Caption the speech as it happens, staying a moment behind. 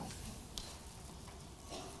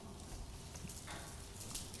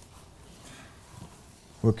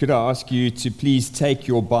Well, could I ask you to please take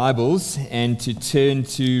your Bibles and to turn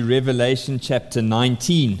to Revelation chapter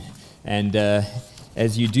 19. And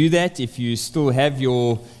as you do that, if you still have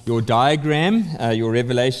your diagram, your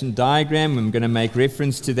Revelation diagram, I'm going to make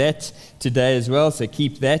reference to that today as well, so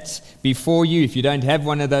keep that before you. If you don't have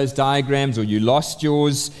one of those diagrams or you lost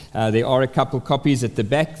yours, there are a couple copies at the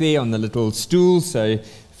back there on the little stool, so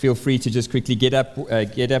feel free to just quickly get up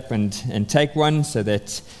and take one so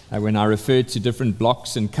that when I refer to different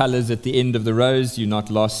blocks and colors at the end of the rows, you're not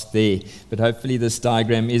lost there. But hopefully this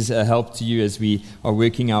diagram is a help to you as we are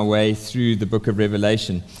working our way through the book of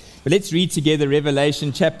Revelation. But let's read together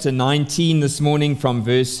Revelation chapter 19 this morning from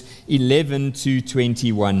verse 11 to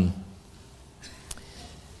 21.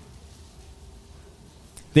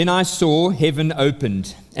 Then I saw heaven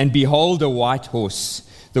opened, and behold a white horse.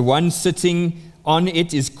 The one sitting on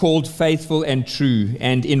it is called Faithful and True,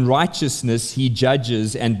 and in righteousness he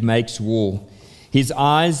judges and makes war. His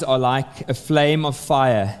eyes are like a flame of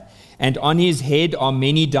fire, and on his head are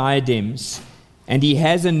many diadems. And he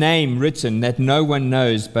has a name written that no one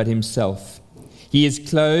knows but himself. He is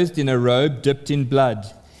clothed in a robe dipped in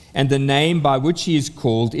blood, and the name by which he is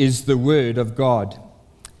called is the Word of God.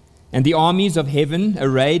 And the armies of heaven,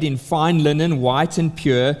 arrayed in fine linen, white and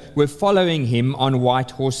pure, were following him on white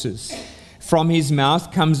horses. From his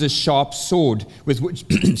mouth comes a sharp sword with which,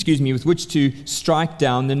 with which to strike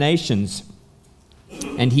down the nations.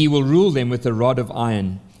 And he will rule them with a rod of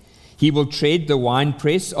iron. He will tread the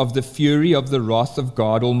winepress of the fury of the wrath of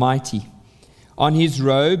God Almighty. On his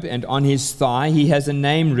robe and on his thigh he has a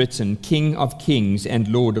name written, King of Kings and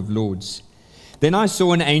Lord of Lords. Then I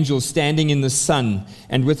saw an angel standing in the sun,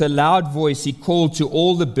 and with a loud voice he called to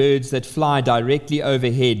all the birds that fly directly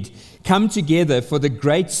overhead, "Come together for the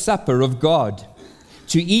great supper of God,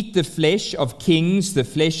 to eat the flesh of kings, the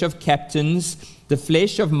flesh of captains, the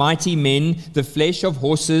flesh of mighty men, the flesh of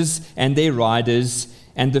horses and their riders,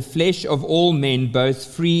 and the flesh of all men, both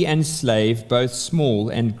free and slave, both small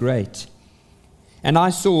and great." And I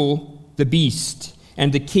saw the beast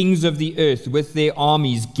and the kings of the earth with their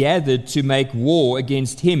armies gathered to make war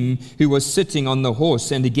against him who was sitting on the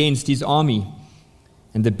horse and against his army.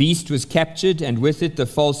 And the beast was captured, and with it the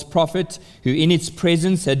false prophet, who in its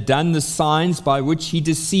presence had done the signs by which he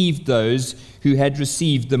deceived those who had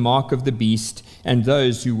received the mark of the beast and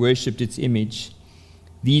those who worshipped its image.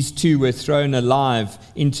 These two were thrown alive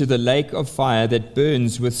into the lake of fire that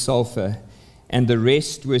burns with sulfur, and the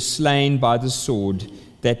rest were slain by the sword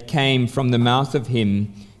that came from the mouth of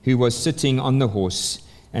him who was sitting on the horse,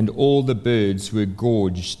 and all the birds were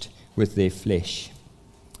gorged with their flesh.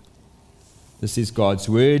 This is God's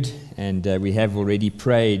word, and we have already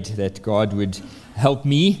prayed that God would help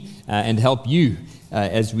me and help you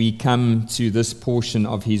as we come to this portion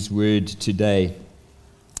of his word today.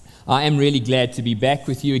 I am really glad to be back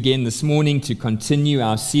with you again this morning to continue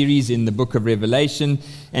our series in the book of Revelation.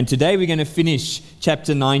 And today we're going to finish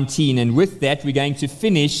chapter 19. And with that, we're going to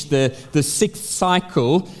finish the sixth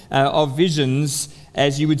cycle of visions,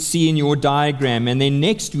 as you would see in your diagram. And then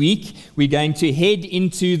next week, we're going to head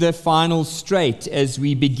into the final straight as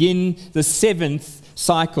we begin the seventh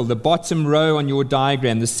cycle, the bottom row on your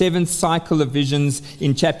diagram, the seventh cycle of visions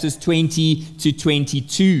in chapters 20 to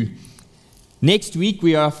 22. Next week,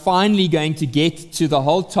 we are finally going to get to the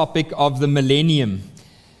whole topic of the millennium.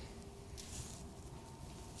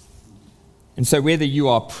 And so whether you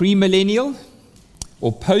are premillennial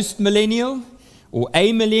or postmillennial or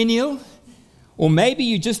amillennial, or maybe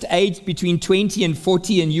you just aged between 20 and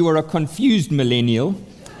 40 and you are a confused millennial,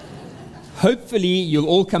 hopefully you'll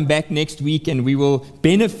all come back next week and we will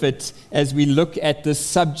benefit as we look at this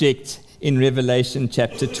subject in Revelation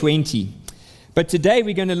chapter 20. But today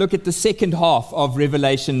we're going to look at the second half of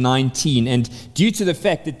Revelation 19. And due to the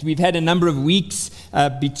fact that we've had a number of weeks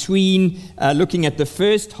between looking at the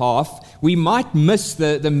first half, we might miss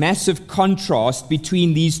the massive contrast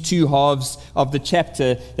between these two halves of the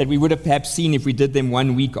chapter that we would have perhaps seen if we did them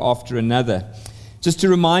one week after another. Just to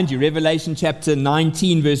remind you, Revelation chapter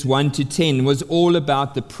 19, verse 1 to 10 was all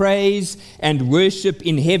about the praise and worship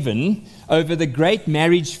in heaven over the great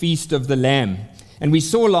marriage feast of the Lamb. And we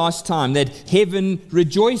saw last time that heaven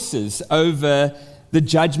rejoices over the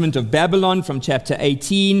judgment of Babylon from chapter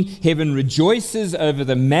 18. Heaven rejoices over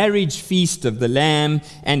the marriage feast of the Lamb.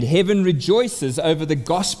 And heaven rejoices over the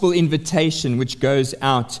gospel invitation which goes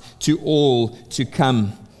out to all to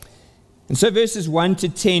come. And so verses 1 to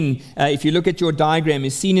 10, if you look at your diagram,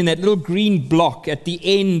 is seen in that little green block at the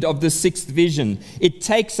end of the sixth vision. It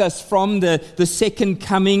takes us from the second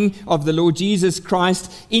coming of the Lord Jesus Christ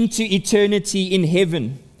into eternity in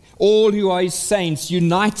heaven. all who are his saints,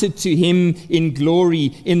 united to him in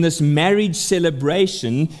glory in this marriage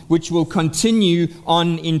celebration, which will continue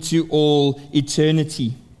on into all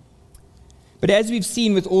eternity. But as we've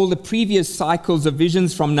seen with all the previous cycles of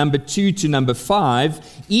visions from number 2 to number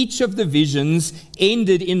 5, each of the visions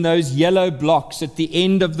ended in those yellow blocks at the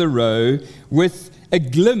end of the row with a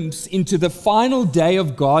glimpse into the final day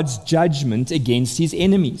of God's judgment against his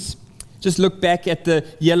enemies. Just look back at the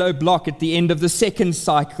yellow block at the end of the second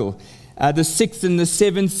cycle. The 6th and the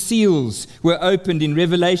 7th seals were opened in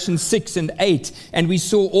Revelation 6 and 8, and we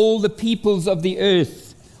saw all the peoples of the earth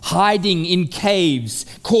hiding in caves,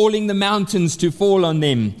 calling the mountains to fall on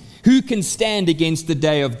them. Who can stand against the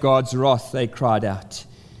day of God's wrath? They cried out.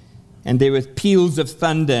 And there were peals of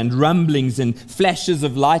thunder and rumblings and flashes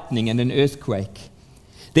of lightning and an earthquake.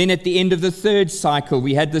 Then at the end of the third cycle,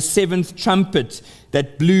 we had the 7th trumpet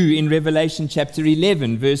that blew in Revelation chapter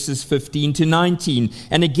 11, verses 15 to 19.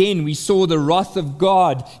 And again, we saw the wrath of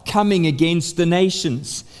God coming against the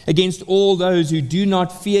nations, against all those who do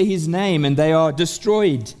not fear his name, and they are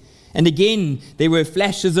destroyed. And again, there were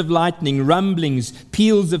flashes of lightning, rumblings,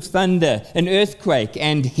 peals of thunder, an earthquake,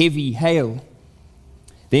 and heavy hail.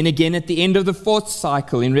 Then again, at the end of the fourth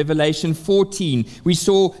cycle in Revelation 14, we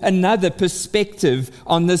saw another perspective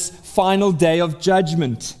on this final day of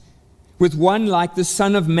judgment, with one like the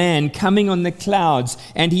Son of Man coming on the clouds,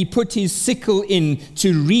 and he put his sickle in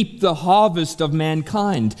to reap the harvest of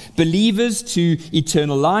mankind. Believers to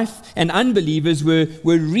eternal life, and unbelievers were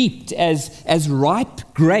reaped as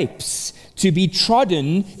ripe grapes to be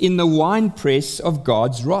trodden in the winepress of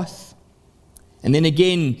God's wrath. And then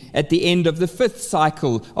again, at the end of the fifth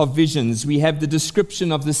cycle of visions, we have the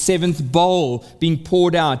description of the 7th bowl being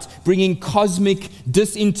poured out, bringing cosmic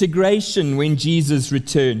disintegration when Jesus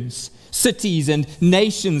returns. Cities and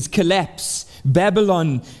nations collapse.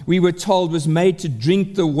 Babylon, we were told, was made to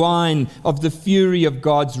drink the wine of the fury of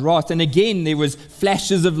God's wrath. And again, there was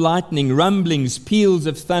flashes of lightning, rumblings, peals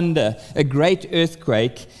of thunder, a great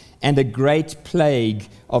earthquake, and a great plague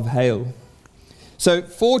of hail. So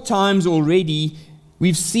 4 times already,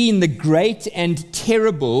 we've seen the great and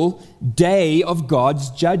terrible day of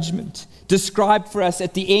God's judgment, described for us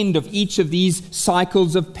at the end of each of these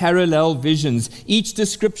cycles of parallel visions. Each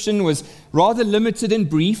description was rather limited and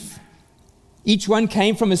brief. Each one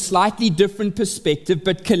came from a slightly different perspective,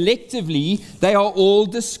 but collectively, they are all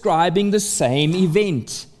describing the same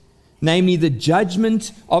event, namely the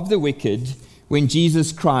judgment of the wicked when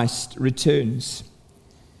Jesus Christ returns.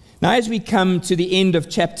 Now, as we come to the end of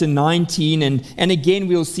chapter 19, and again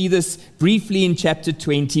we'll see this briefly in chapter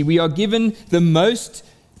 20, we are given the most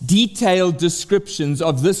detailed descriptions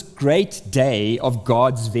of this great day of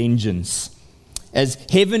God's vengeance. As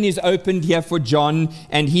heaven is opened here for John,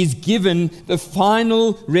 and he's given the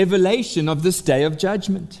final revelation of this day of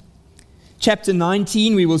judgment. Chapter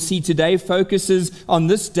 19, we will see today, focuses on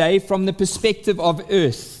this day from the perspective of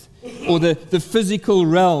earth, or the physical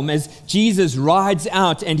realm, as Jesus rides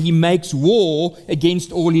out and he makes war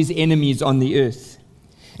against all his enemies on the earth.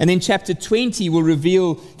 And then chapter 20 will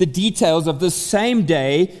reveal the details of this same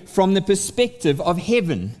day from the perspective of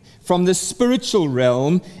heaven, from the spiritual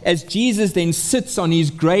realm, as Jesus then sits on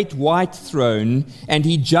his great white throne and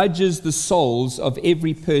he judges the souls of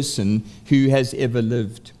every person who has ever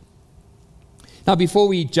lived. Now, before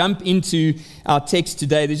we jump into our text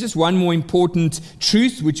today, there's just one more important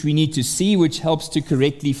truth which we need to see, which helps to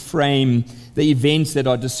correctly frame the events that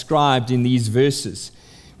are described in these verses.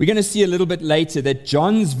 We're going to see a little bit later that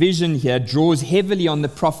John's vision here draws heavily on the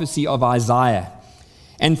prophecy of Isaiah.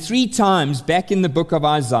 And 3 times back in the book of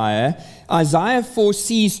Isaiah, Isaiah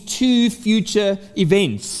foresees 2 future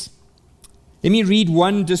events. Let me read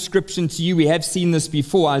one description to you. We have seen this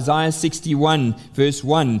before, Isaiah 61, verse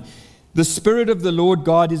 1. The Spirit of the Lord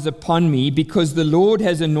God is upon me, because the Lord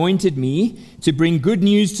has anointed me to bring good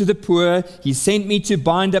news to the poor. He sent me to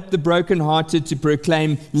bind up the brokenhearted, to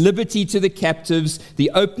proclaim liberty to the captives,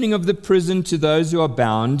 the opening of the prison to those who are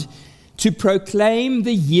bound, to proclaim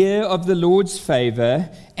the year of the Lord's favor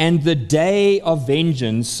and the day of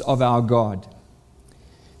vengeance of our God.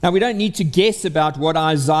 Now, we don't need to guess about what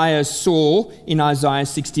Isaiah saw in Isaiah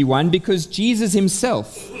 61, because Jesus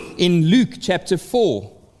himself, in Luke chapter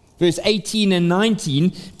 4, verse 18 and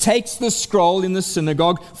 19, takes the scroll in the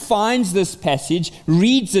synagogue, finds this passage,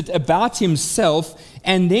 reads it about himself,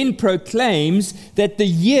 and then proclaims that the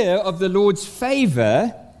year of the Lord's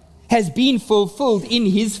favor has been fulfilled in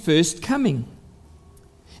his first coming.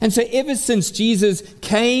 And so ever since Jesus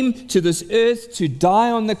came to this earth to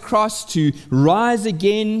die on the cross, to rise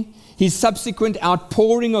again, his subsequent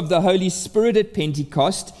outpouring of the Holy Spirit at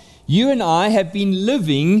Pentecost, you and I have been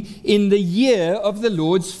living in the year of the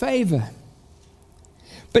Lord's favor.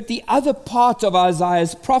 But the other part of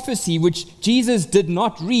Isaiah's prophecy, which Jesus did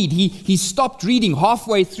not read, he stopped reading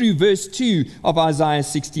halfway through verse 2 of Isaiah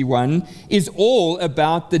 61, is all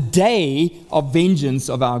about the day of vengeance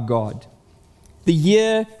of our God. The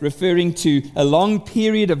year referring to a long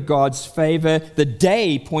period of God's favor, the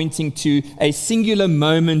day pointing to a singular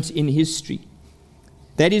moment in history.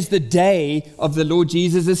 That is the day of the Lord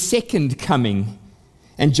Jesus' second coming.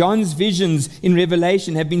 And John's visions in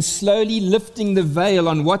Revelation have been slowly lifting the veil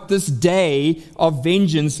on what this day of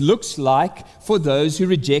vengeance looks like for those who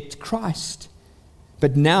reject Christ.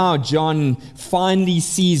 But now John finally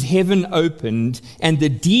sees heaven opened, and the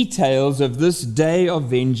details of this day of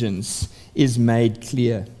vengeance is made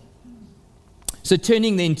clear. So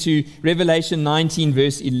turning then to Revelation 19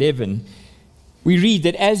 verse 11, we read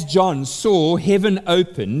that as John saw heaven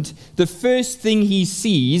opened, the first thing he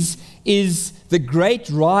sees is the great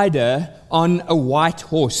rider on a white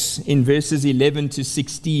horse in verses 11 to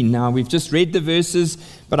 16. Now, we've just read the verses,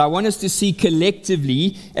 but I want us to see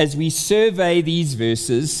collectively, as we survey these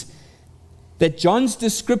verses, that John's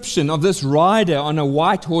description of this rider on a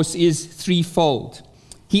white horse is threefold.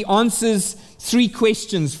 He answers three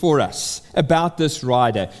questions for us about this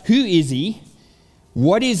rider. Who is he?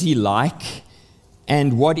 What is he like?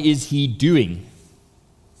 And what is he doing?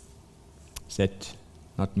 Is that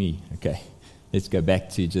not me? Okay. Let's go back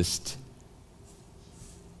to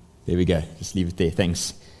there we go. Just leave it there.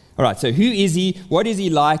 Thanks. All right. So who is he? What is he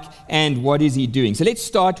like? And what is he doing? So let's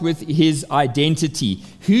start with his identity.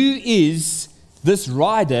 Who is this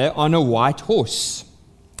rider on a white horse?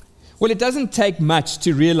 Well, it doesn't take much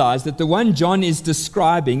to realize that the one John is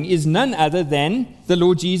describing is none other than the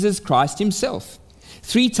Lord Jesus Christ himself.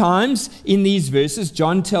 3 times in these verses,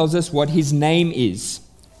 John tells us what his name is.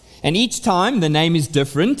 And each time the name is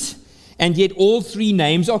different, and yet all 3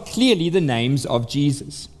 names are clearly the names of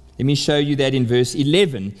Jesus. Let me show you that in verse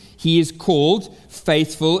 11. He is called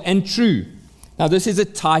Faithful and True. Now, this is a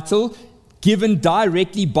title given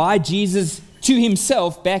directly by Jesus to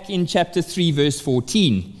himself back in chapter 3, verse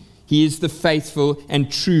 14. He is the faithful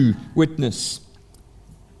and true witness.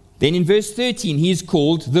 Then in verse 13, he is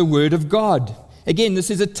called the Word of God. Again, this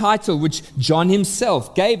is a title which John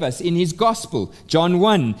himself gave us in his gospel. John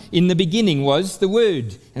 1, in the beginning was the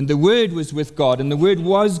Word, and the Word was with God, and the Word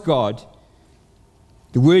was God.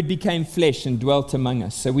 The Word became flesh and dwelt among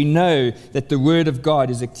us. So we know that the Word of God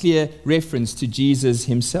is a clear reference to Jesus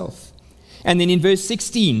himself. And then in verse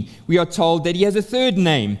 16, we are told that he has a third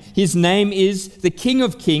name. His name is the King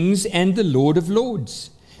of Kings and the Lord of Lords.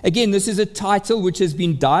 Again, this is a title which has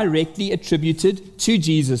been directly attributed to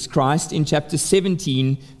Jesus Christ in chapter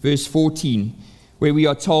 17, verse 14, where we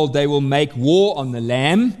are told they will make war on the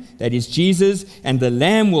Lamb, that is Jesus, and the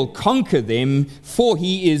Lamb will conquer them, for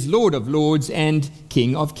he is Lord of Lords and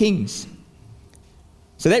King of Kings.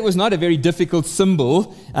 So that was not a very difficult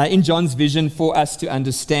symbol in John's vision for us to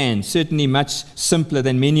understand, certainly much simpler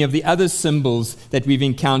than many of the other symbols that we've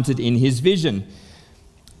encountered in his vision.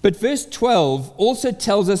 But verse 12 also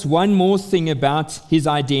tells us one more thing about his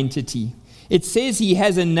identity. It says he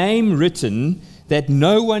has a name written that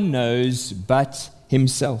no one knows but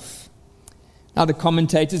himself. Now, the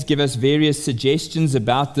commentators give us various suggestions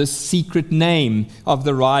about this secret name of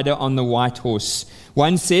the rider on the white horse.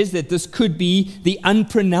 One says that this could be the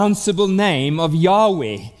unpronounceable name of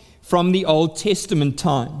Yahweh from the Old Testament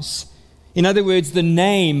times. In other words, the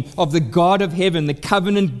name of the God of heaven, the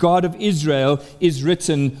covenant God of Israel, is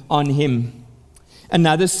written on him.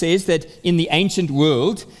 Another says that in the ancient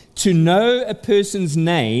world, to know a person's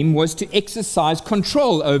name was to exercise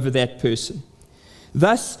control over that person.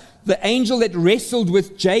 Thus, the angel that wrestled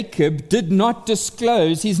with Jacob did not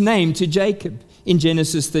disclose his name to Jacob in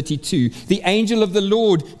Genesis 32. The angel of the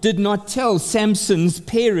Lord did not tell Samson's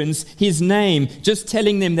parents his name, just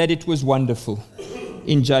telling them that it was wonderful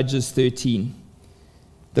in Judges 13.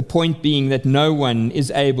 The point being that no one is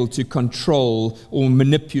able to control or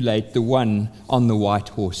manipulate the one on the white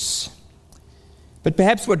horse. But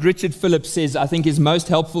perhaps what Richard Phillips says, I think, is most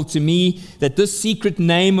helpful to me, that this secret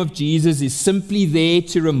name of Jesus is simply there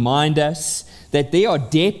to remind us that there are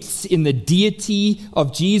depths in the deity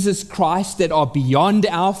of Jesus Christ that are beyond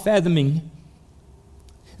our fathoming.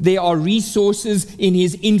 There are resources in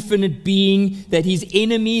his infinite being that his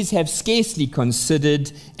enemies have scarcely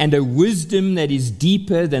considered, and a wisdom that is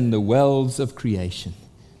deeper than the wells of creation.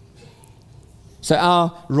 So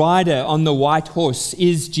our rider on the white horse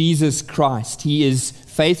is Jesus Christ. He is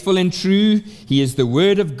faithful and true. He is the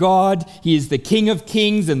Word of God. He is the King of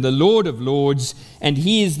Kings and the Lord of Lords. And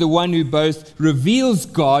he is the one who both reveals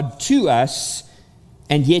God to us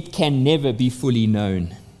and yet can never be fully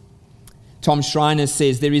known. Tom Schreiner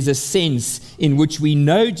says there is a sense in which we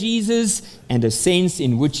know Jesus and a sense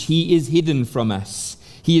in which he is hidden from us.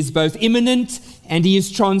 He is both immanent and he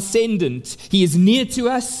is transcendent. He is near to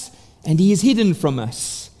us and he is hidden from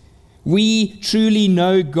us. We truly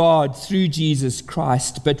know God through Jesus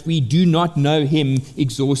Christ, but we do not know him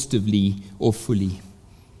exhaustively or fully.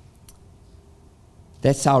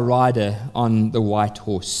 That's our rider on the white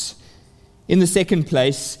horse. In the second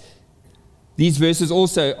place, these verses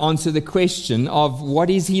also answer the question of what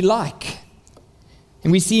is he like?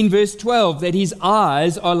 And we see in verse 12 that his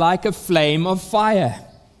eyes are like a flame of fire.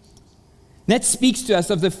 That speaks to us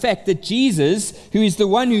of the fact that Jesus, who is the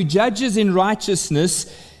one who judges in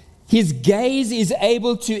righteousness, his gaze is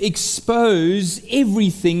able to expose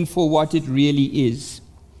everything for what it really is.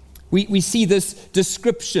 We see this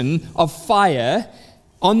description of fire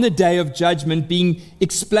on the day of judgment being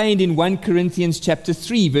explained in 1 Corinthians chapter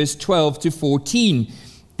 3, verse 12 to 14,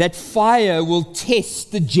 that fire will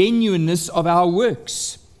test the genuineness of our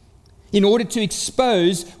works in order to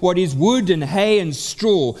expose what is wood and hay and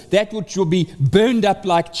straw, that which will be burned up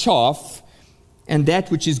like chaff, and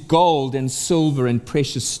that which is gold and silver and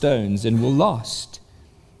precious stones and will last.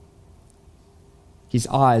 His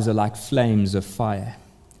eyes are like flames of fire.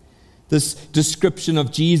 This description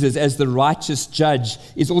of Jesus as the righteous judge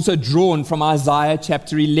is also drawn from Isaiah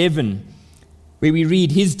chapter 11, where we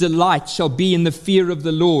read, "His delight shall be in the fear of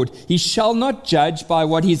the Lord. He shall not judge by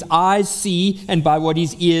what his eyes see and by what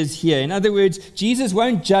his ears hear." In other words, Jesus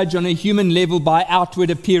won't judge on a human level by outward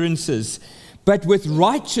appearances, but with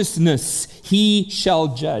righteousness he shall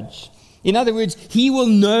judge. In other words, he will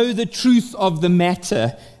know the truth of the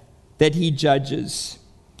matter that he judges,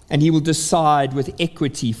 and he will decide with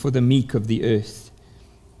equity for the meek of the earth.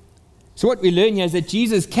 So what we learn here is that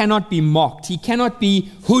Jesus cannot be mocked. He cannot be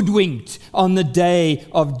hoodwinked on the day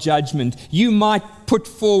of judgment. You might put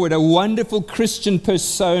forward a wonderful Christian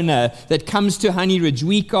persona that comes to Honey Ridge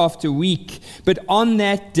week after week, but on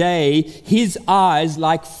that day, his eyes,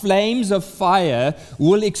 like flames of fire,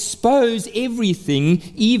 will expose everything,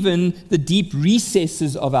 even the deep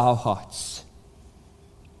recesses of our hearts.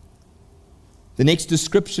 The next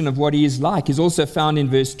description of what he is like is also found in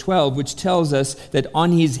verse 12, which tells us that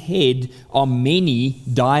on his head are many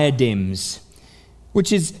diadems,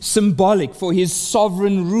 which is symbolic for his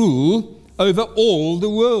sovereign rule over all the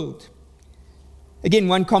world. Again,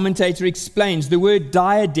 one commentator explains the word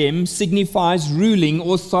diadem signifies ruling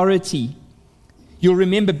authority. You'll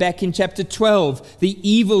remember back in chapter 12, the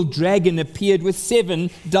evil dragon appeared with 7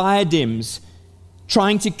 diadems,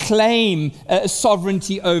 trying to claim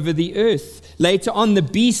sovereignty over the earth. Later on, the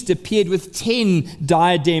beast appeared with 10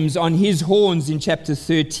 diadems on his horns in chapter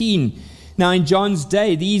 13. Now, in John's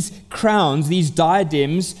day, these crowns, these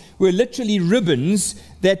diadems, were literally ribbons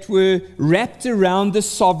that were wrapped around the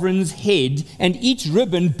sovereign's head, and each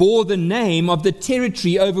ribbon bore the name of the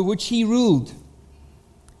territory over which he ruled.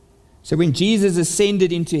 So when Jesus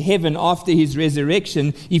ascended into heaven after his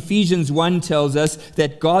resurrection, Ephesians 1 tells us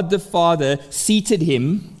that God the Father seated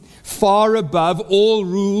him far above all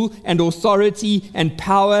rule and authority and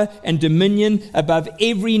power and dominion, above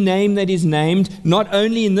every name that is named, not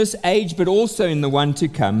only in this age but also in the one to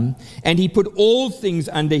come. And he put all things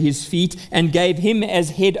under his feet and gave him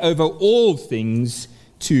as head over all things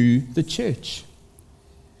to the church.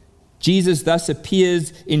 Jesus thus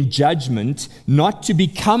appears in judgment, not to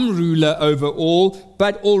become ruler over all,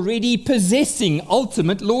 but already possessing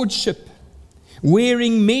ultimate lordship,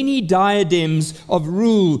 wearing many diadems of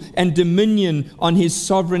rule and dominion on his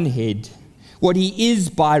sovereign head. What he is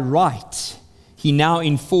by right, he now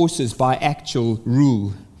enforces by actual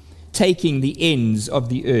rule, taking the ends of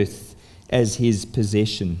the earth as his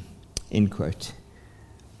possession. End quote.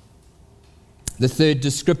 The third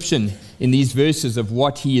description in these verses of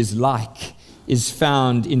what he is like is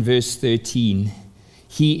found in verse 13.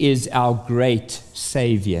 He is our great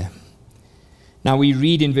Savior. Now we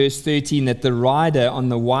read in verse 13 that the rider on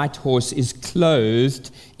the white horse is clothed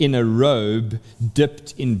in a robe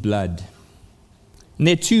dipped in blood. And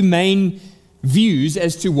there are 2 main views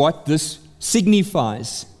as to what this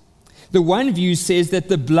signifies. The one view says that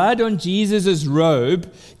the blood on Jesus'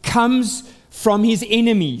 robe comes from his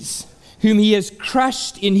enemies, whom he has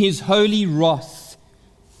crushed in his holy wrath.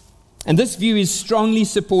 And this view is strongly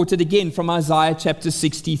supported again from Isaiah chapter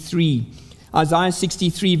 63. Isaiah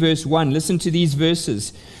 63 verse 1, listen to these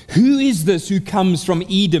verses. Who is this who comes from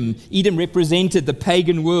Edom? Edom represented the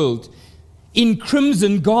pagan world. In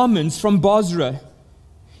crimson garments from Bozrah.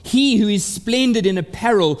 He who is splendid in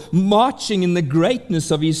apparel, marching in the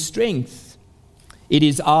greatness of his strength. It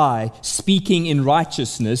is I, speaking in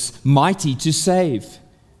righteousness, mighty to save.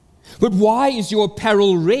 But why is your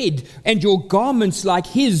apparel red, and your garments like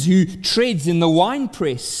his who treads in the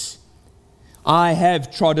winepress? I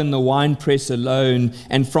have trodden the winepress alone,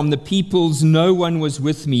 and from the peoples no one was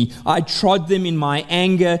with me. I trod them in my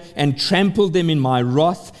anger and trampled them in my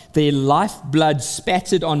wrath. Their lifeblood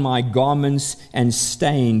spattered on my garments and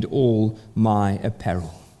stained all my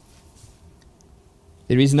apparel.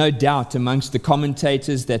 There is no doubt amongst the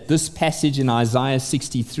commentators that this passage in Isaiah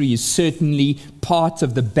 63 is certainly part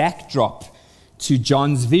of the backdrop to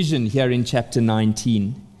John's vision here in chapter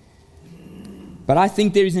 19. But I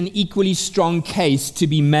think there is an equally strong case to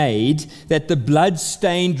be made that the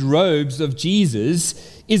blood-stained robes of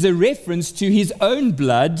Jesus is a reference to his own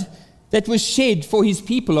blood that was shed for his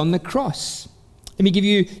people on the cross. Let me give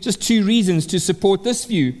you just two reasons to support this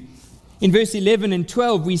view. In verse 11 and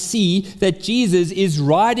 12, we see that Jesus is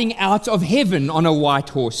riding out of heaven on a white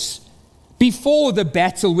horse before the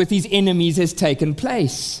battle with his enemies has taken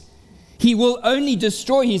place. He will only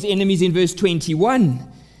destroy his enemies in verse 21.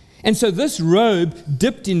 And so this robe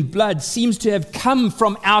dipped in blood seems to have come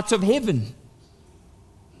from out of heaven.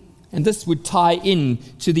 And this would tie in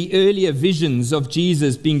to the earlier visions of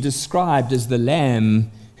Jesus being described as the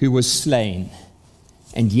Lamb who was slain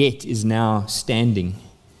and yet is now standing.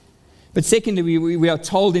 But secondly, we are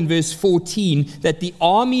told in verse 14 that the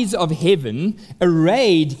armies of heaven,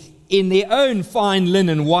 arrayed in their own fine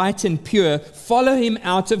linen, white and pure, follow him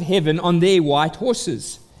out of heaven on their white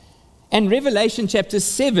horses. And Revelation chapter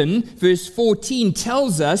 7, verse 14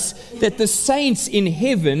 tells us that the saints in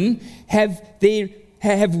heaven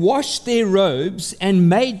have washed their robes and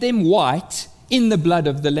made them white in the blood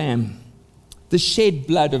of the Lamb. The shed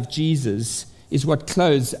blood of Jesus is what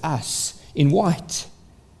clothes us in white.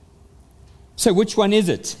 So which one is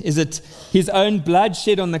it? Is it his own blood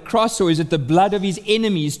shed on the cross, or is it the blood of his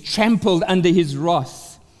enemies trampled under his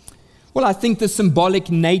wrath? Well, I think the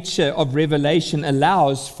symbolic nature of Revelation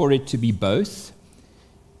allows for it to be both,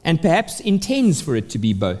 and perhaps intends for it to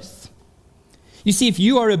be both. You see, if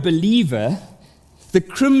you are a believer, the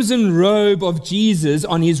crimson robe of Jesus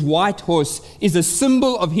on his white horse is a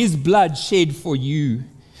symbol of his blood shed for you,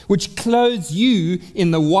 which clothes you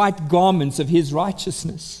in the white garments of his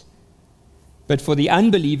righteousness. But for the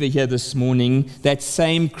unbeliever here this morning, that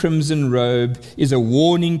same crimson robe is a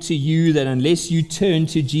warning to you that unless you turn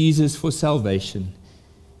to Jesus for salvation,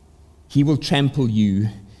 he will trample you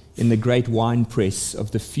in the great winepress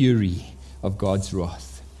of the fury of God's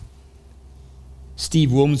wrath.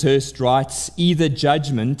 Steve Wilmshurst writes, either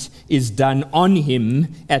judgment is done on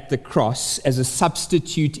him at the cross as a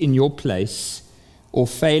substitute in your place, or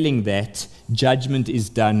failing that, judgment is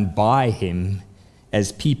done by him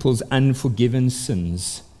as people's unforgiven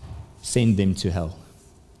sins send them to hell.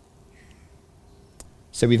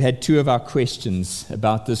 So we've had two of our questions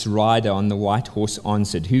about this rider on the white horse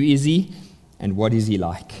answered. Who is he and what is he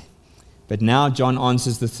like? But now John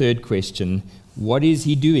answers the third question. What is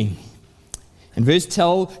he doing? And verse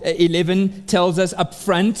 11 tells us up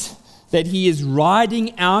front that he is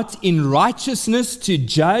riding out in righteousness to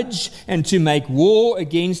judge and to make war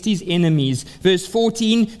against his enemies. Verse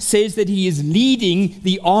 14 says that he is leading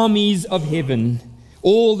the armies of heaven,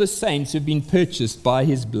 all the saints who have been purchased by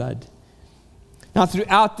his blood. Now,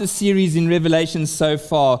 throughout the series in Revelation so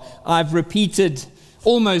far, I've repeated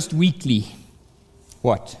almost weekly,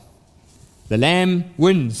 what? The Lamb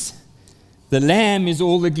wins. The Lamb is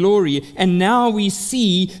all the glory. And now we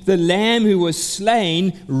see the Lamb who was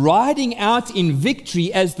slain riding out in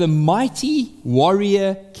victory as the mighty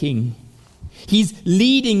warrior king. He's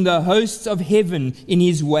leading the hosts of heaven in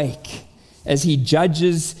his wake as he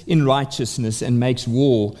judges in righteousness and makes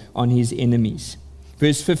war on his enemies.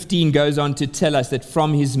 Verse 15 goes on to tell us that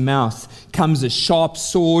from his mouth comes a sharp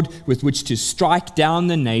sword with which to strike down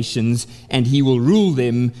the nations, and he will rule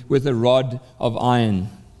them with a rod of iron.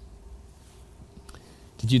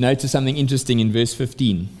 Did you notice something interesting in verse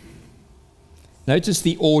 15? Notice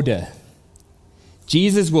the order.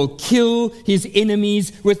 Jesus will kill his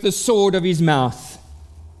enemies with the sword of his mouth,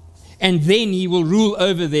 and then he will rule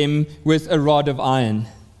over them with a rod of iron.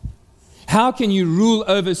 How can you rule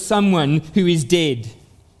over someone who is dead?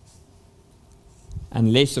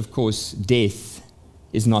 Unless, of course, death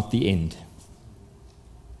is not the end.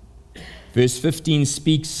 Verse 15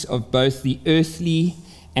 speaks of both the earthly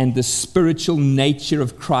and the spiritual nature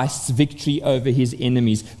of Christ's victory over his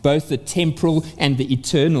enemies, both the temporal and the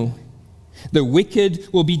eternal. The wicked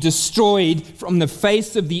will be destroyed from the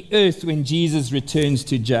face of the earth when Jesus returns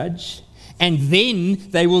to judge, and then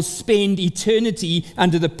they will spend eternity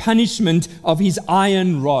under the punishment of his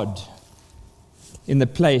iron rod in the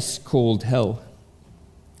place called hell.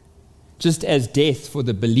 Just as death for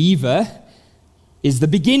the believer is the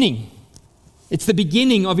beginning. It's the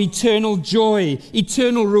beginning of eternal joy,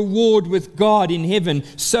 eternal reward with God in heaven.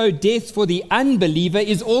 So death for the unbeliever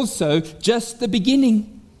is also just the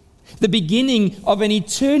beginning of an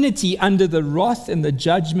eternity under the wrath and the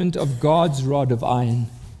judgment of God's rod of iron.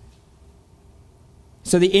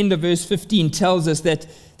 So the end of verse 15 tells us that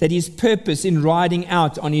his purpose in riding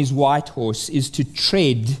out on his white horse is to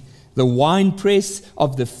tread the winepress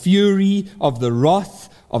of the fury of the wrath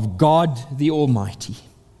of God the Almighty.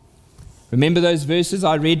 Remember those verses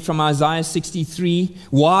I read from Isaiah 63?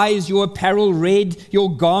 Why is your apparel red, your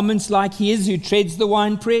garments like his who treads the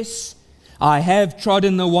winepress? I have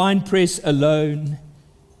trodden the winepress alone,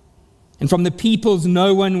 and from the peoples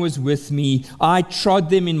no one was with me. I trod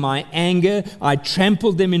them in my anger, I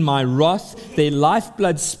trampled them in my wrath. Their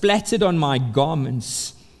lifeblood splattered on my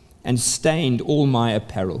garments and stained all my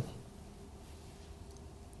apparel.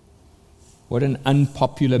 What an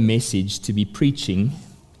unpopular message to be preaching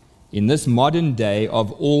in this modern day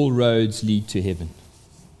of all roads lead to heaven.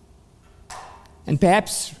 And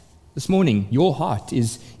perhaps this morning your heart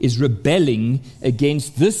is rebelling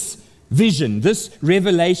against this vision, this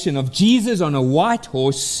revelation of Jesus on a white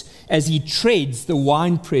horse as he treads the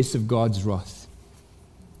winepress of God's wrath.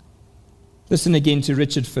 Listen again to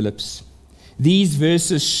Richard Phillips. These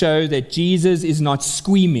verses show that Jesus is not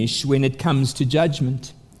squeamish when it comes to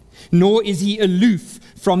judgment, nor is he aloof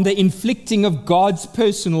from the inflicting of God's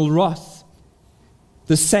personal wrath.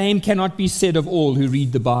 The same cannot be said of all who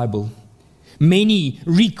read the Bible. Many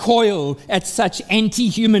recoil at such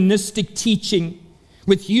anti-humanistic teaching,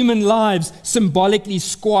 with human lives symbolically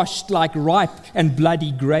squashed like ripe and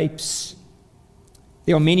bloody grapes.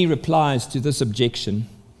 There are many replies to this objection.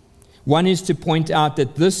 One is to point out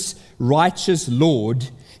that this righteous Lord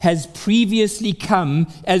has previously come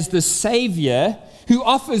as the Savior who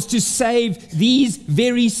offers to save these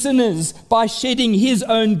very sinners by shedding his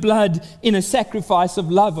own blood in a sacrifice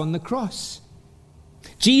of love on the cross.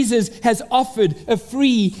 Jesus has offered a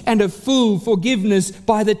free and a full forgiveness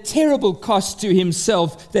by the terrible cost to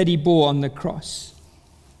himself that he bore on the cross.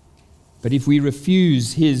 But if we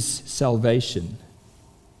refuse his salvation,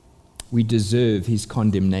 we deserve his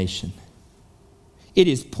condemnation. It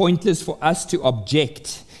is pointless for us to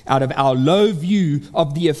object out of our low view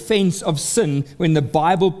of the offense of sin when the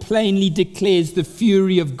Bible plainly declares the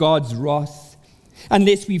fury of God's wrath.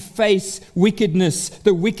 Unless we face wickedness,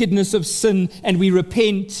 the wickedness of sin, and we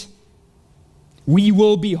repent, we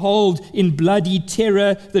will behold in bloody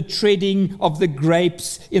terror the treading of the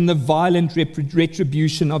grapes in the violent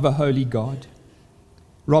retribution of a holy God.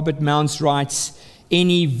 Robert Mounce writes,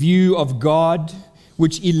 any view of God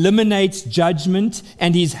which eliminates judgment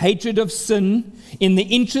and his hatred of sin in the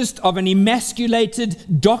interest of an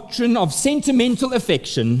emasculated doctrine of sentimental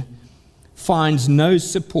affection finds no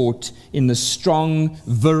support in the strong,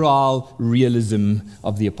 virile realism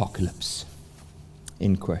of the apocalypse.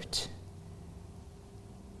 End quote.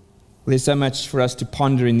 Well, there's so much for us to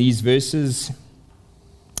ponder in these verses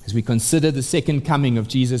as we consider the second coming of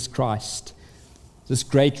Jesus Christ, this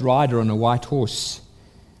great rider on a white horse.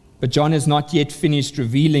 But John has not yet finished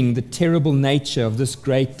revealing the terrible nature of this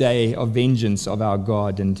great day of vengeance of our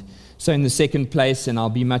God. And so in the second place, and I'll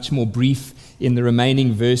be much more brief in the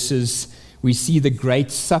remaining verses, we see the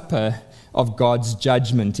great supper of God's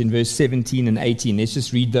judgment in verse 17 and 18. Let's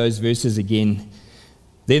just read those verses again.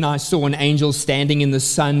 Then I saw an angel standing in the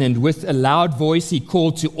sun, and with a loud voice he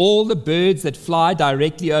called to all the birds that fly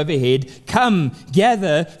directly overhead, come,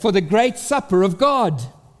 gather for the great supper of God,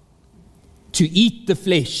 to eat the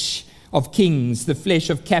flesh of kings, the flesh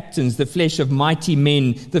of captains, the flesh of mighty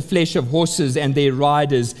men, the flesh of horses and their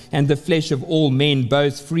riders, and the flesh of all men,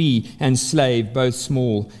 both free and slave, both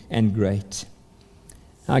small and great.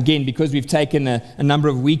 Now again, because we've taken a number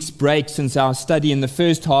of weeks break since our study in the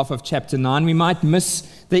first half of chapter 9, we might miss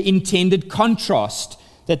the intended contrast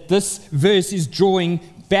that this verse is drawing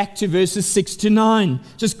back to verses 6 to 9.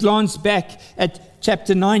 Just glance back at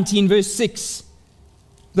chapter 19, verse 6.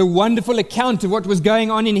 The wonderful account of what was going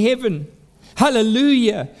on in heaven.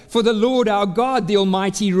 Hallelujah! For the Lord our God, the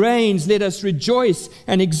Almighty, reigns. Let us rejoice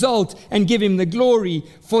and exult and give him the glory.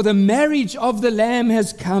 For the marriage of the Lamb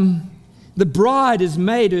has come. The bride has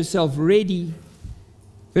made herself ready.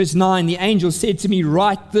 Verse 9, the angel said to me,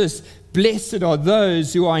 write this, blessed are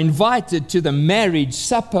those who are invited to the marriage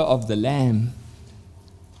supper of the Lamb.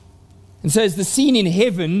 And so as the scene in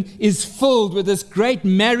heaven is filled with this great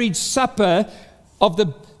marriage supper of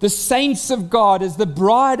the saints of God as the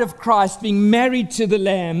bride of Christ being married to the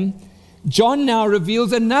Lamb, John now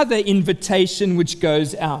reveals another invitation which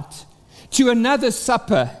goes out to another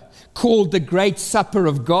supper called the Great Supper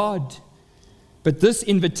of God. But this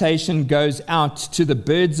invitation goes out to the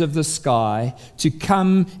birds of the sky to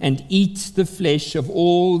come and eat the flesh of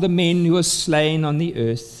all the men who are slain on the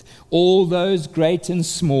earth, all those great and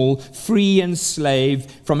small, free and slave,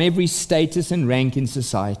 from every status and rank in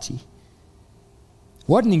society.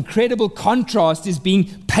 What an incredible contrast is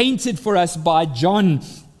being painted for us by John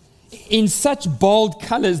in such bold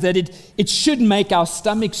colors that it should make our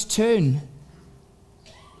stomachs turn.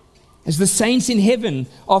 As the saints in heaven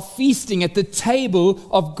are feasting at the table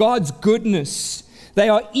of God's goodness, they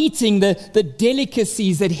are eating the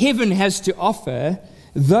delicacies that heaven has to offer.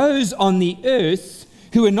 Those on the earth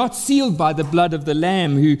who are not sealed by the blood of the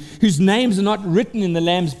Lamb, whose names are not written in the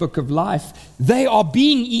Lamb's book of life, they are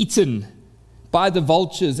being eaten by the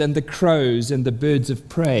vultures and the crows and the birds of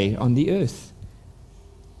prey on the earth.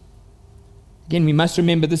 Again, we must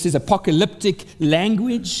remember this is apocalyptic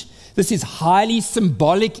language. This is highly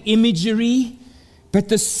symbolic imagery, but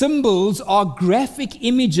the symbols are graphic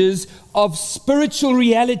images of spiritual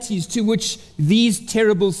realities to which these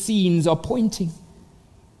terrible scenes are pointing.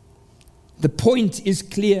 The point is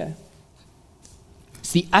clear.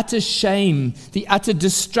 It's the utter shame, the utter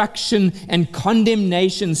destruction and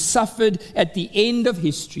condemnation suffered at the end of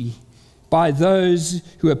history by those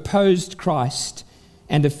who opposed Christ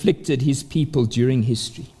and afflicted his people during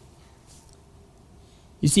history.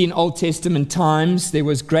 You see, in Old Testament times, there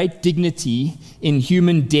was great dignity in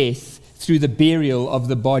human death through the burial of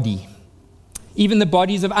the body. Even the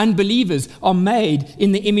bodies of unbelievers are made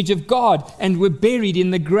in the image of God and were buried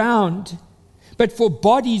in the ground. But for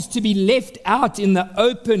bodies to be left out in the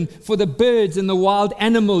open for the birds and the wild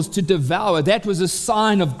animals to devour, that was a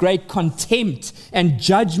sign of great contempt and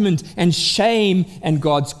judgment and shame and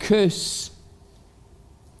God's curse.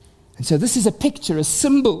 And so this is a picture, a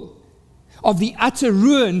symbol of the utter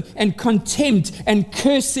ruin and contempt and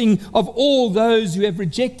cursing of all those who have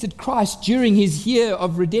rejected Christ during his year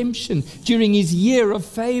of redemption, during his year of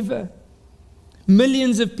favor.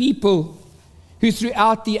 Millions of people who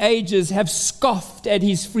throughout the ages have scoffed at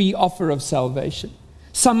his free offer of salvation.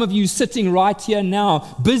 Some of you sitting right here now,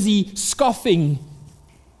 busy scoffing.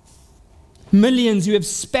 Millions who have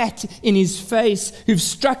spat in his face, who've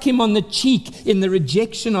struck him on the cheek in the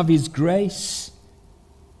rejection of his grace.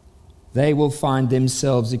 They will find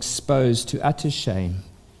themselves exposed to utter shame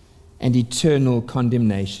and eternal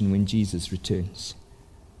condemnation when Jesus returns.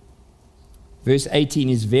 Verse 18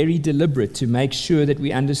 is very deliberate to make sure that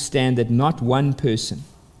we understand that not one person,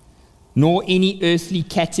 nor any earthly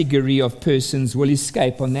category of persons will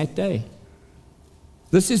escape on that day.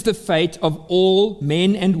 This is the fate of all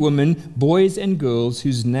men and women, boys and girls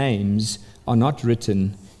whose names are not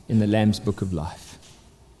written in the Lamb's book of life.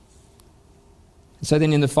 So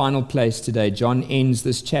then in the final place today, John ends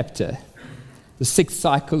this chapter, the sixth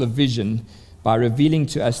cycle of vision, by revealing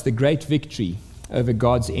to us the great victory over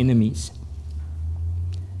God's enemies.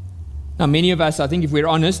 Now, many of us, I think if we're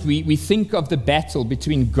honest, we think of the battle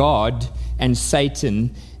between God and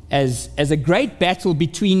Satan as a great battle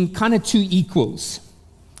between kind of two equals.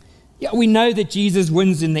 Yeah, we know that Jesus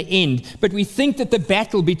wins in the end, but we think that the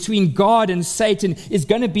battle between God and Satan is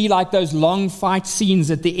going to be like those long fight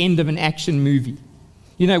scenes at the end of an action movie.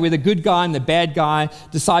 You know, where the good guy and the bad guy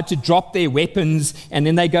decide to drop their weapons and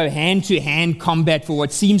then they go hand-to-hand combat for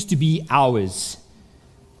what seems to be hours.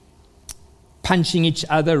 Punching each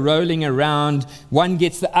other, rolling around. One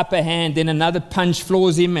gets the upper hand, then another punch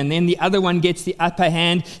floors him, and then the other one gets the upper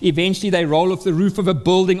hand. Eventually they roll off the roof of a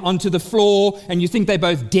building onto the floor, and you think they're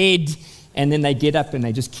both dead, and then they get up and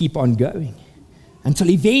they just keep on going.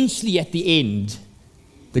 Until eventually at the end,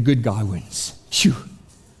 the good guy wins. Phew.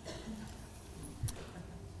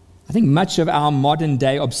 I think much of our modern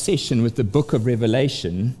day obsession with the book of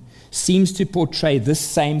Revelation seems to portray this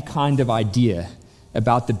same kind of idea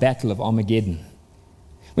about the battle of Armageddon.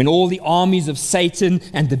 When all the armies of Satan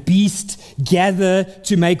and the beast gather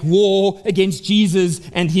to make war against Jesus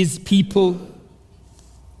and his people.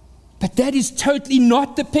 But that is totally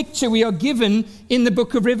not the picture we are given in the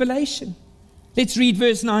book of Revelation. Let's read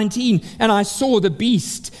verse 19. And I saw the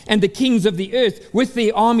beast and the kings of the earth with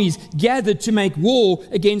their armies gathered to make war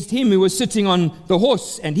against him who was sitting on the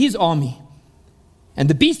horse and his army. And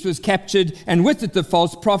the beast was captured, and with it the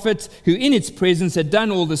false prophet, who in its presence had done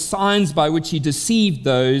all the signs by which he deceived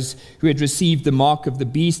those who had received the mark of the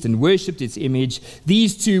beast and worshipped its image.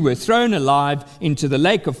 These two were thrown alive into the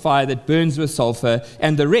lake of fire that burns with sulfur,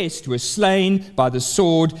 and the rest were slain by the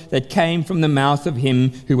sword that came from the mouth of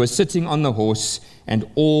him who was sitting on the horse, and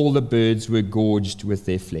all the birds were gorged with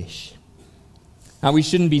their flesh. Now, we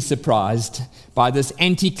shouldn't be surprised by this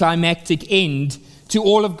anticlimactic end to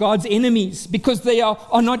all of God's enemies, because they are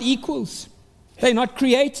not equals. They're not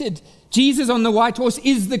created. Jesus on the white horse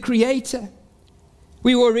is the creator.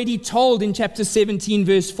 We were already told in chapter 17,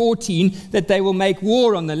 verse 14, that they will make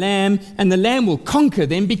war on the Lamb, and the Lamb will conquer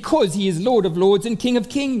them because he is Lord of lords and King of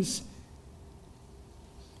kings.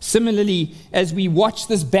 Similarly, as we watch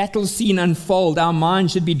this battle scene unfold, our mind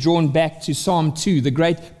should be drawn back to Psalm 2, the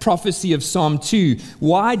great prophecy of Psalm 2.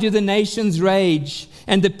 Why do the nations rage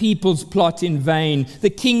and the peoples plot in vain? The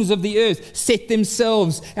kings of the earth set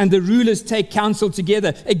themselves, and the rulers take counsel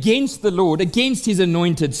together against the Lord, against his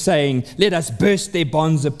anointed, saying, let us burst their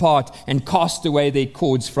bonds apart and cast away their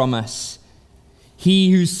cords from us.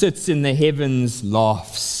 He who sits in the heavens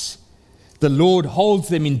laughs. The Lord holds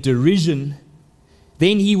them in derision.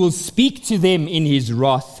 Then he will speak to them in his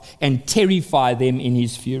wrath and terrify them in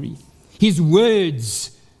his fury. His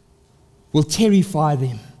words will terrify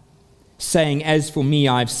them, saying, as for me,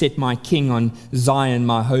 I have set my king on Zion,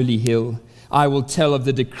 my holy hill. I will tell of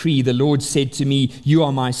the decree. The Lord said to me, you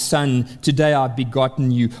are my son. Today I have begotten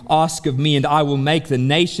you. Ask of me, and I will make the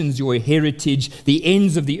nations your heritage, the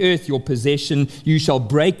ends of the earth your possession. You shall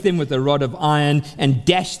break them with a rod of iron and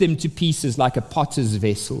dash them to pieces like a potter's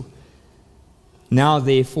vessel. Now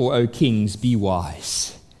therefore, O kings, be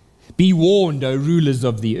wise. Be warned, O rulers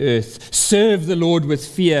of the earth. Serve the Lord with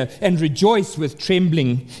fear and rejoice with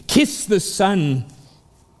trembling. Kiss the Son,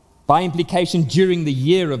 by implication, during the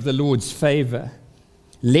year of the Lord's favor,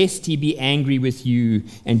 lest he be angry with you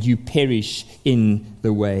and you perish in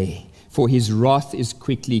the way. For his wrath is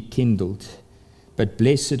quickly kindled. But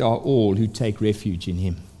blessed are all who take refuge in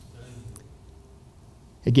him.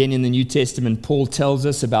 Again, in the New Testament, Paul tells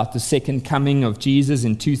us about the second coming of Jesus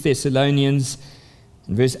in 2 Thessalonians.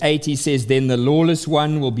 In verse 8, he says, then the lawless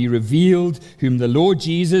one will be revealed, whom the Lord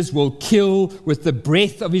Jesus will kill with the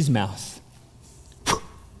breath of his mouth.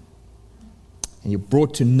 And you're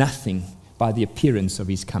brought to nothing by the appearance of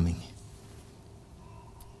his coming.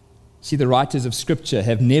 See, the writers of Scripture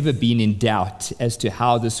have never been in doubt as to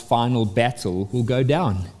how this final battle will go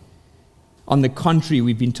down. On the contrary,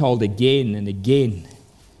 we've been told again and again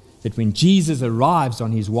that when Jesus arrives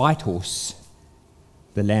on his white horse,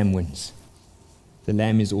 the Lamb wins. The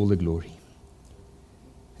Lamb is all the glory.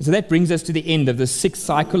 And so that brings us to the end of the sixth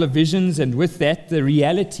cycle of visions, and with that, the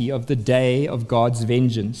reality of the day of God's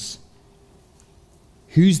vengeance.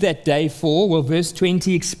 Who's that day for? Well, verse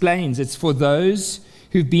 20 explains it's for those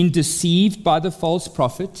who've been deceived by the false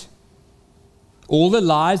prophet. All the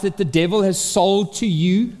lies that the devil has sold to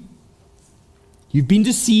you, you've been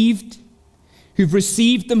deceived, who've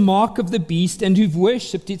received the mark of the beast and who've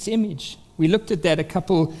worshipped its image. We looked at that a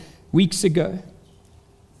couple weeks ago.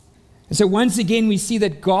 And so once again, we see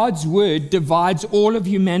that God's word divides all of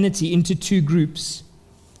humanity into two groups.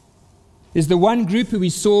 There's the one group who we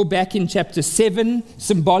saw back in chapter 7,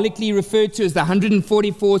 symbolically referred to as the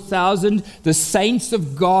 144,000, the saints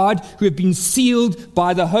of God who have been sealed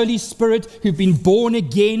by the Holy Spirit, who've been born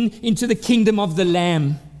again into the kingdom of the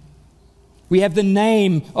Lamb. We have the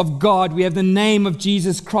name of God, we have the name of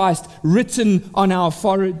Jesus Christ written on our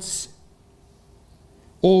foreheads.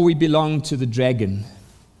 Or we belong to the dragon,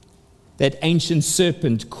 that ancient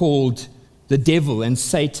serpent called the devil and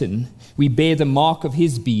Satan. We bear the mark of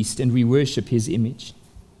his beast and we worship his image.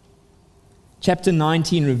 Chapter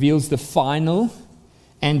 19 reveals the final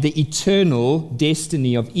and the eternal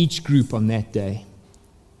destiny of each group on that day.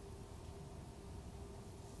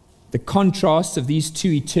 The contrast of these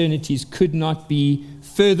two eternities could not be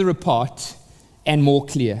further apart and more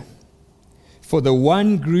clear. For the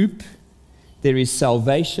one group, there is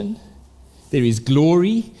salvation, there is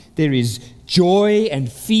glory, there is joy and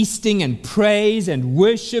feasting and praise and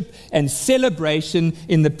worship and celebration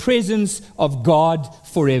in the presence of God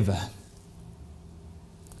forever.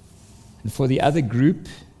 And for the other group,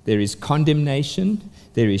 there is condemnation,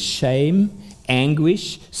 there is shame,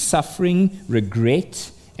 anguish, suffering,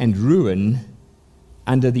 regret, and ruin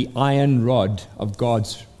under the iron rod of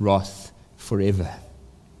God's wrath forever.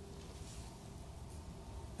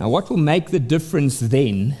 Now, what will make the difference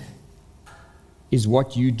then is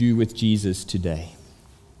what you do with Jesus today.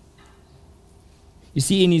 You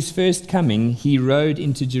see, in his first coming, he rode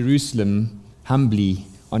into Jerusalem humbly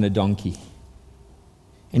on a donkey.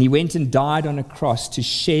 And he went and died on a cross to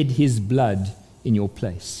shed his blood in your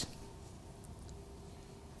place.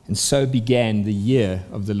 And so began the year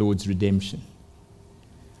of the Lord's redemption.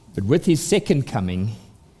 But with his second coming,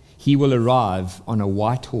 he will arrive on a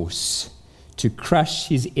white horse to crush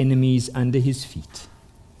his enemies under his feet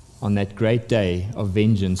on that great day of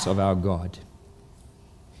vengeance of our God.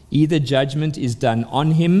 Either judgment is done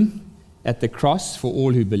on him at the cross for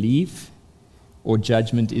all who believe, or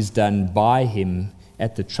judgment is done by him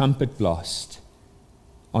at the trumpet blast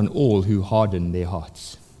on all who harden their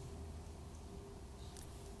hearts.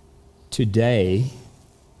 Today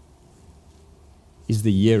is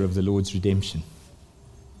the year of the Lord's redemption.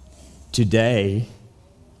 Today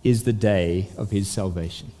is the day of his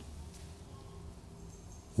salvation.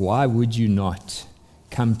 Why would you not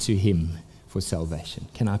come to him for salvation?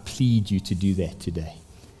 Can I plead you to do that today?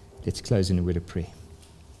 Let's close in a word of prayer.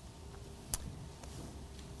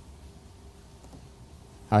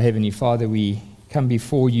 Our Heavenly Father, we come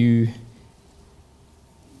before you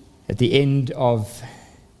at the end of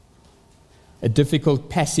a difficult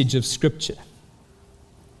passage of Scripture.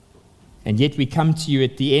 And yet we come to you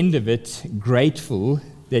at the end of it grateful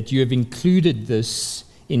that you have included this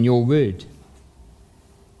in your word.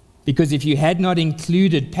 Because if you had not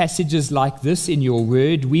included passages like this in your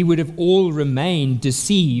word, we would have all remained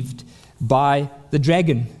deceived by the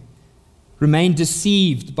dragon, remained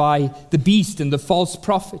deceived by the beast and the false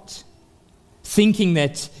prophet, thinking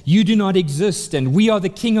that you do not exist and we are the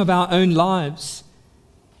king of our own lives.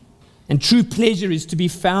 And true pleasure is to be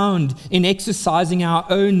found in exercising our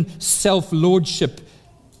own self-lordship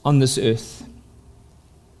on this earth.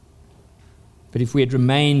 But if we had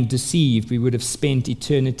remained deceived, we would have spent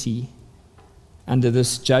eternity under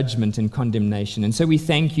this judgment and condemnation. And so we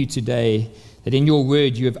thank you today that in your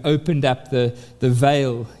word you have opened up the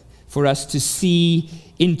veil for us to see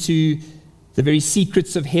into the very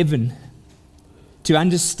secrets of heaven, to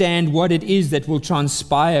understand what it is that will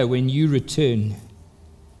transpire when you return,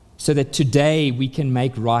 so that today we can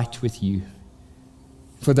make right with you.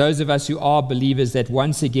 For those of us who are believers, that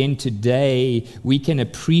once again today we can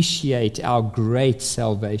appreciate our great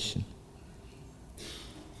salvation.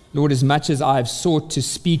 Lord, as much as I have sought to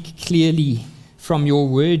speak clearly from your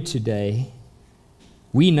word today,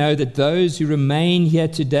 we know that those who remain here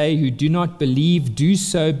today who do not believe do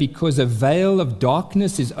so because a veil of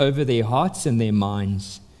darkness is over their hearts and their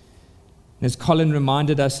minds. And as Colin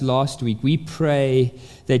reminded us last week, we pray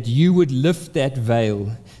that you would lift that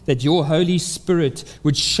veil, that your Holy Spirit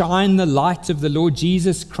would shine the light of the Lord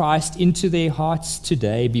Jesus Christ into their hearts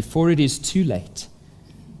today before it is too late,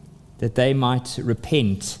 that they might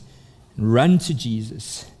repent and run to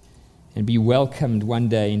Jesus and be welcomed one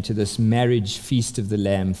day into this marriage feast of the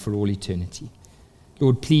Lamb for all eternity.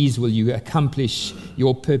 Lord, please will you accomplish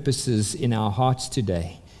your purposes in our hearts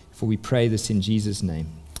today, for we pray this in Jesus' name.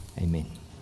 Amen.